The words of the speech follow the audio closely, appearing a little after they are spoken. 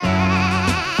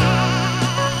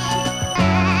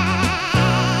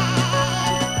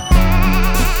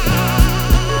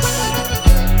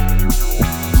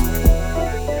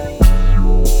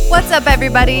What's up,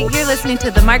 everybody? You're listening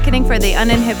to the Marketing for the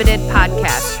Uninhibited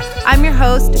podcast. I'm your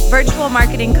host, virtual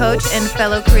marketing coach, and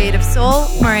fellow creative soul,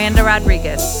 Miranda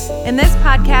Rodriguez. In this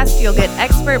podcast, you'll get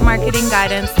expert marketing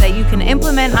guidance that you can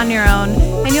implement on your own,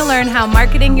 and you'll learn how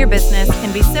marketing your business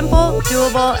can be simple,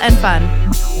 doable, and fun.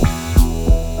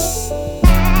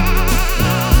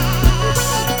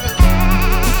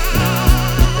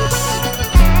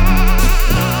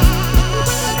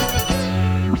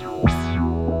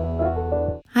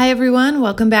 Hi, everyone.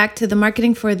 Welcome back to the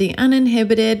Marketing for the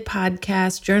Uninhibited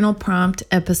podcast journal prompt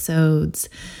episodes.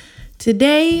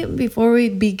 Today, before we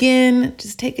begin,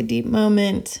 just take a deep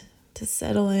moment to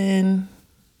settle in,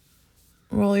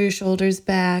 roll your shoulders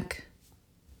back,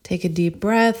 take a deep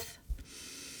breath.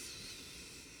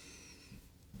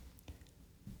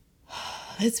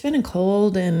 It's been a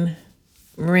cold and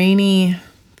rainy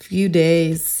few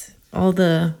days.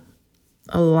 A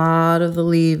lot of the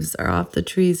leaves are off the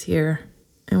trees here.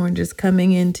 And we're just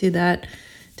coming into that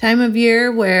time of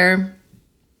year where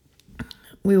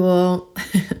we will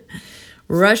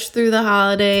rush through the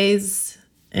holidays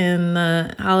and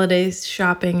the holidays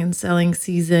shopping and selling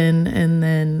season and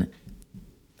then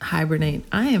hibernate.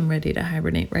 I am ready to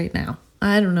hibernate right now.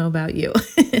 I don't know about you.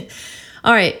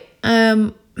 All right.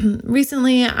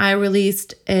 Recently, I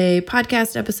released a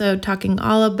podcast episode talking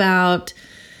all about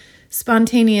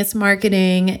spontaneous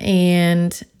marketing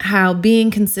and how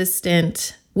being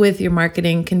consistent with your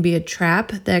marketing can be a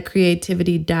trap that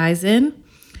creativity dies in.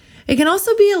 It can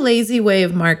also be a lazy way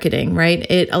of marketing, right?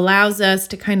 It allows us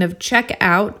to kind of check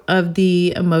out of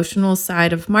the emotional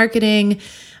side of marketing,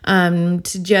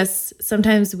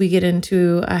 sometimes we get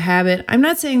into a habit. I'm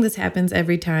not saying this happens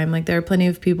every time. Like, there are plenty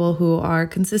of people who are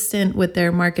consistent with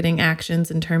their marketing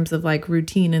actions in terms of like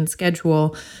routine and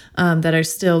schedule, that are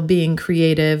still being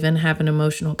creative and have an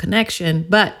emotional connection.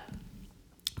 But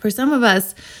for some of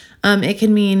us, it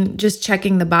can mean just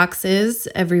checking the boxes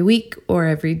every week or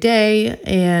every day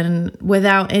and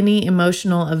without any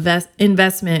emotional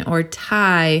investment or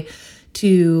tie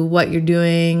to what you're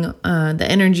doing, the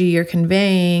energy you're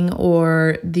conveying,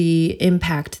 or the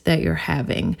impact that you're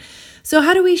having. So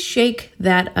how do we shake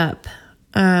that up?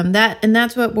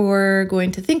 That's what we're going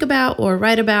to think about or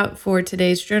write about for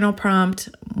today's journal prompt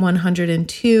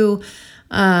 102.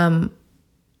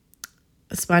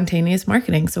 Spontaneous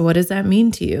marketing. So what does that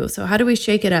mean to you? So how do we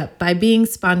shake it up? By being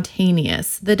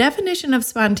spontaneous. The definition of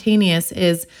spontaneous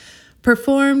is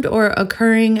performed or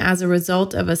occurring as a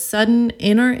result of a sudden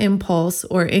inner impulse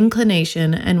or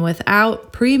inclination and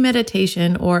without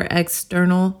premeditation or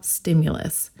external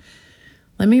stimulus.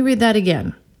 Let me read that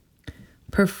again.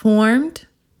 Performed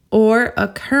or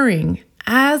occurring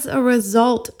as a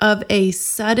result of a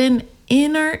sudden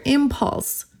inner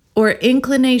impulse or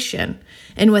inclination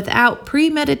and without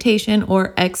premeditation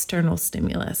or external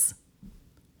stimulus.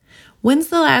 When's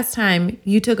the last time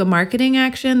you took a marketing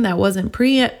action that wasn't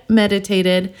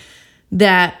premeditated,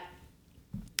 that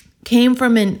came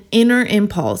from an inner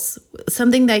impulse,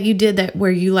 something that you did that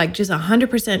where you like just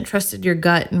 100% trusted your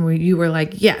gut and where you were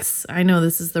like, yes, I know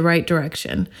this is the right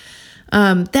direction.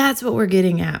 That's what we're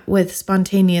getting at with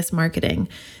spontaneous marketing.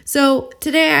 So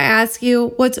today I ask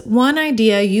you, what's one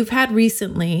idea you've had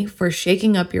recently for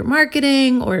shaking up your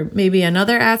marketing or maybe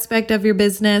another aspect of your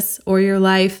business or your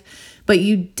life, but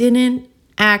you didn't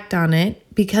act on it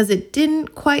because it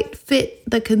didn't quite fit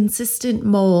the consistent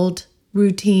mold,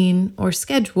 routine, or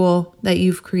schedule that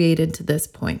you've created to this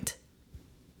point?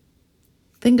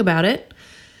 Think about it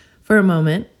for a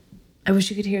moment. I wish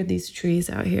you could hear these trees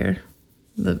out here.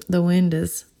 The wind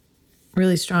is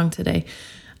really strong today.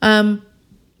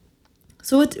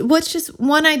 So what's just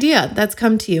one idea that's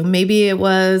come to you? Maybe it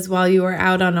was while you were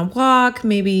out on a walk.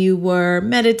 Maybe you were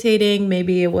meditating.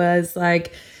 Maybe it was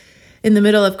like in the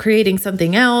middle of creating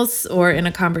something else or in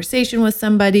a conversation with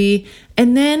somebody.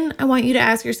 And then I want you to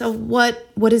ask yourself, what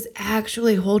is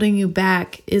actually holding you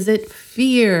back? Is it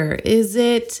fear? Is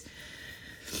it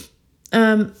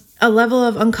a level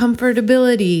of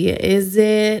uncomfortability? Is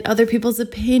it other people's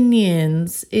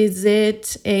opinions? Is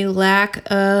it a lack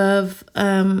of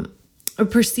a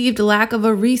perceived lack of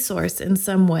a resource in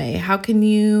some way? How can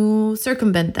you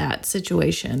circumvent that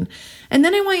situation? And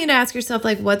then I want you to ask yourself,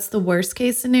 like, what's the worst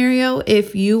case scenario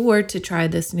if you were to try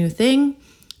this new thing?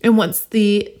 And what's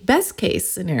the best case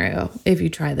scenario if you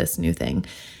try this new thing?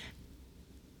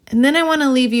 And then I want to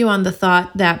leave you on the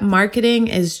thought that marketing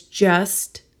is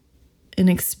just an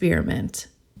experiment.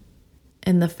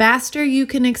 And the faster you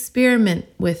can experiment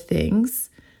with things,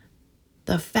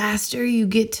 the faster you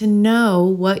get to know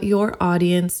what your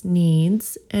audience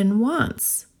needs and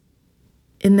wants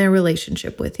in their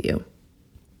relationship with you.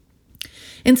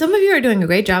 And some of you are doing a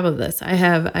great job of this.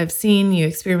 I've seen you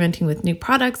experimenting with new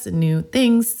products and new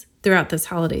things throughout this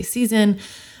holiday season.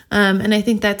 And I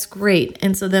think that's great.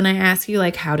 And so then I ask you,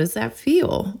 like, how does that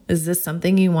feel? Is this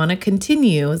something you want to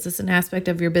continue? Is this an aspect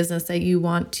of your business that you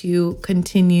want to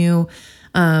continue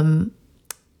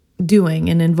doing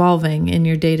and involving in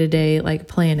your day-to-day, like,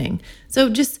 planning? So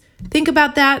just think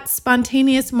about that.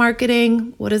 Spontaneous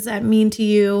marketing. What does that mean to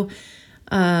you?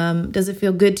 Does it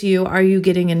feel good to you? Are you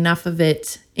getting enough of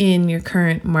it in your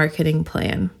current marketing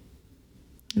plan?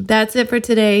 That's it for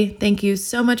today. Thank you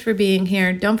so much for being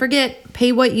here. Don't forget,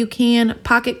 pay what you can.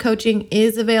 Pocket coaching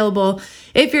is available.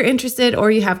 If you're interested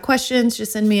or you have questions,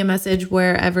 just send me a message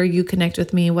wherever you connect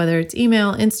with me, whether it's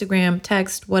email, Instagram,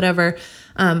 text, whatever.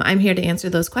 I'm here to answer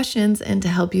those questions and to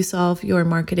help you solve your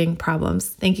marketing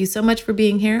problems. Thank you so much for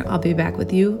being here. I'll be back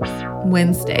with you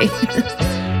Wednesday.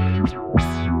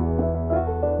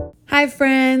 Hi,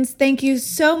 friends. Thank you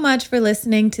so much for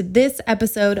listening to this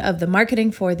episode of the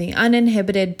Marketing for the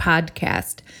Uninhibited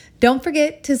podcast. Don't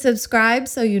forget to subscribe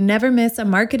so you never miss a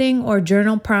marketing or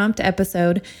journal prompt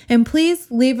episode, and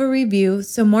please leave a review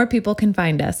so more people can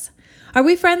find us. Are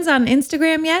we friends on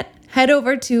Instagram yet? Head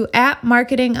over to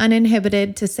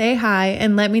 @marketinguninhibited to say hi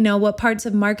and let me know what parts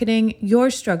of marketing you're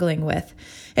struggling with.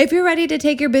 If you're ready to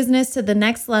take your business to the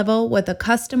next level with a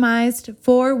customized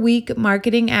 4-week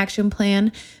marketing action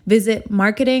plan, visit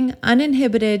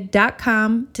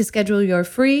marketinguninhibited.com to schedule your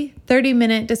free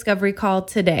 30-minute discovery call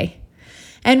today.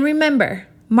 And remember,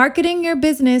 marketing your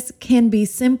business can be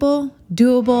simple,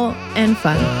 doable, and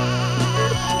fun.